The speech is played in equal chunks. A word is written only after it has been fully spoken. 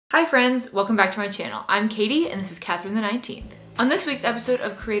Hi friends, welcome back to my channel. I'm Katie and this is Catherine the 19th. On this week's episode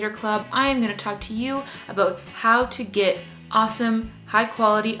of Creator Club, I am going to talk to you about how to get awesome, high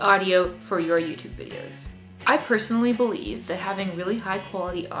quality audio for your YouTube videos. I personally believe that having really high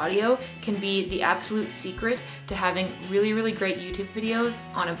quality audio can be the absolute secret to having really great YouTube videos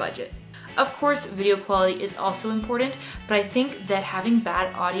on a budget. Of course, video quality is also important, but I think that having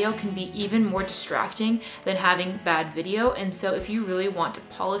bad audio can be even more distracting than having bad video. And so if you really want to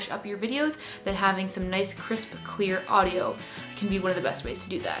polish up your videos, then having some nice, crisp, clear audio can be one of the best ways to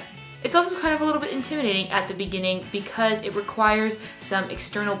do that. It's also kind of a little bit intimidating at the beginning because it requires some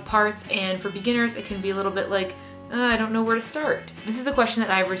external parts, and for beginners, it can be a little bit like, I don't know where to start. This is a question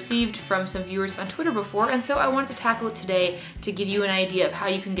that I've received from some viewers on Twitter before, and so I wanted to tackle it today to give you an idea of how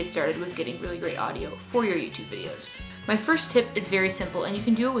you can get started with getting really great audio for your YouTube videos. My first tip is very simple, and you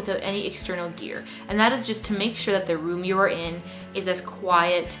can do it without any external gear, and that is just to make sure that the room you are in is as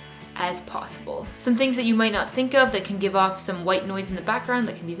quiet as possible. Some things that you might not think of that can give off some white noise in the background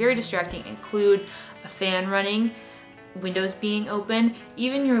that can be very distracting include a fan running, windows being open,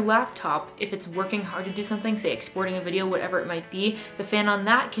 even your laptop, if it's working hard to do something, say exporting a video, whatever it might be, the fan on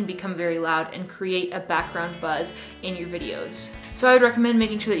that can become very loud and create a background buzz in your videos. So I would recommend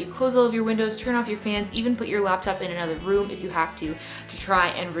making sure that you close all of your windows, turn off your fans, even put your laptop in another room if you have to try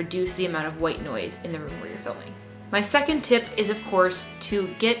and reduce the amount of white noise in the room where you're filming. My second tip is, of course,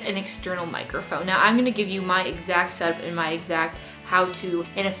 to get an external microphone. Now, I'm gonna give you my exact setup and my exact how-to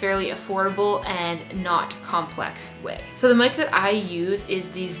in a fairly affordable and not complex way. So the mic that I use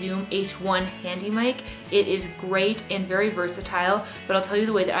is the Zoom H1 Handy mic. It is great and very versatile, but I'll tell you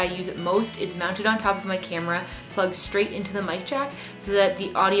the way that I use it most is mounted on top of my camera, plugged straight into the mic jack so that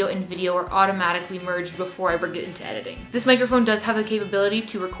the audio and video are automatically merged before I bring it into editing. This microphone does have the capability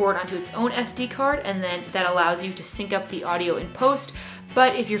to record onto its own SD card, and then that allows you to sync up the audio in post.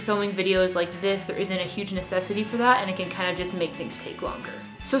 But if you're filming videos like this, there isn't a huge necessity for that, and it can kind of just make things take longer.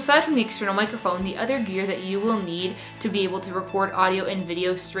 So aside from the external microphone, the other gear that you will need to be able to record audio and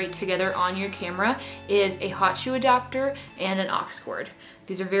video straight together on your camera is a hot shoe adapter and an aux cord.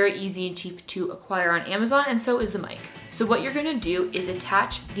 These are very easy and cheap to acquire on Amazon, and so is the mic. So what you're gonna do is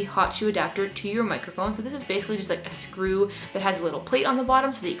attach the hot shoe adapter to your microphone. So this is basically just like a screw that has a little plate on the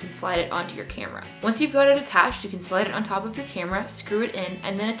bottom so that you can slide it onto your camera. Once you've got it attached, you can slide it on top of your camera, screw it in,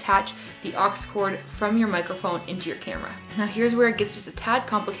 and then attach the aux cord from your microphone into your camera. Now here's where it gets just a tad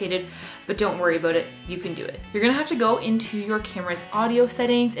complicated, but don't worry about it, you can do it. You're gonna have to go into your camera's audio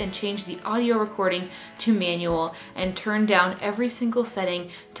settings and change the audio recording to manual and turn down every single setting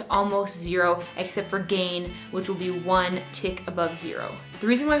to almost zero except for gain, which will be 1 tick above 0. The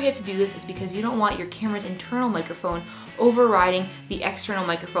reason why we have to do this is because you don't want your camera's internal microphone overriding the external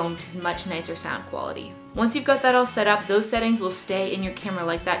microphone, which is much nicer sound quality. Once you've got that all set up, those settings will stay in your camera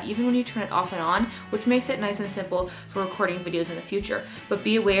like that even when you turn it off and on, which makes it nice and simple for recording videos in the future. But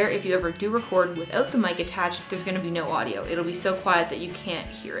be aware, if you ever do record without the mic attached, there's gonna be no audio. It'll be so quiet that you can't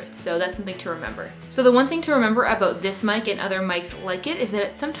hear it. So that's something to remember. So the one thing to remember about this mic and other mics like it is that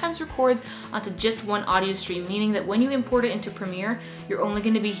it sometimes records onto just one audio stream, meaning that when you import it into Premiere, you're only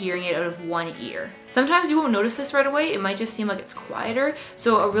gonna be hearing it out of one ear. Sometimes you won't notice this right away. It might just seem like it's quieter.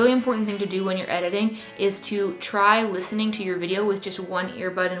 So a really important thing to do when you're editing is to try listening to your video with just one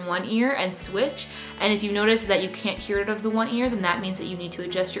earbud in one ear and switch. And if you notice that you can't hear it out of the one ear, then that means that you need to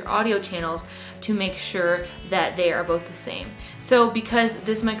adjust your audio channels to make sure that they are both the same. So because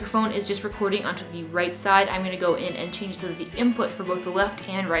this microphone is just recording onto the right side, I'm gonna go in and change it so that the input for both the left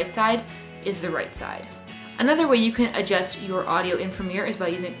and right side is the right side. Another way you can adjust your audio in Premiere is by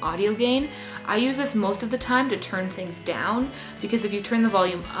using audio gain. I use this most of the time to turn things down, because if you turn the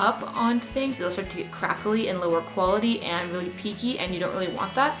volume up on things, it'll start to get crackly and lower quality and really peaky, and you don't really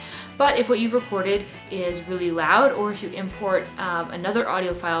want that. But if what you've recorded is really loud, or if you import another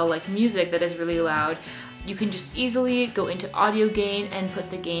audio file like music that is really loud, you can just easily go into audio gain and put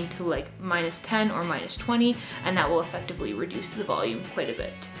the gain to like -10 or -20, and that will effectively reduce the volume quite a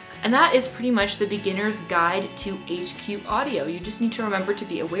bit. And that is pretty much the beginner's guide to HQ audio. You just need to remember to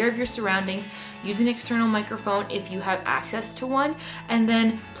be aware of your surroundings, use an external microphone if you have access to one, and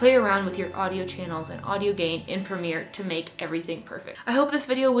then play around with your audio channels and audio gain in Premiere to make everything perfect. I hope this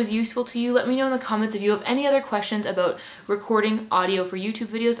video was useful to you. Let me know in the comments if you have any other questions about recording audio for YouTube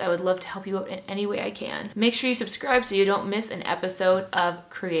videos. I would love to help you out in any way I can. Make sure you subscribe so you don't miss an episode of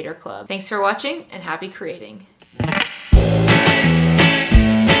Creator Club. Thanks for watching and happy creating.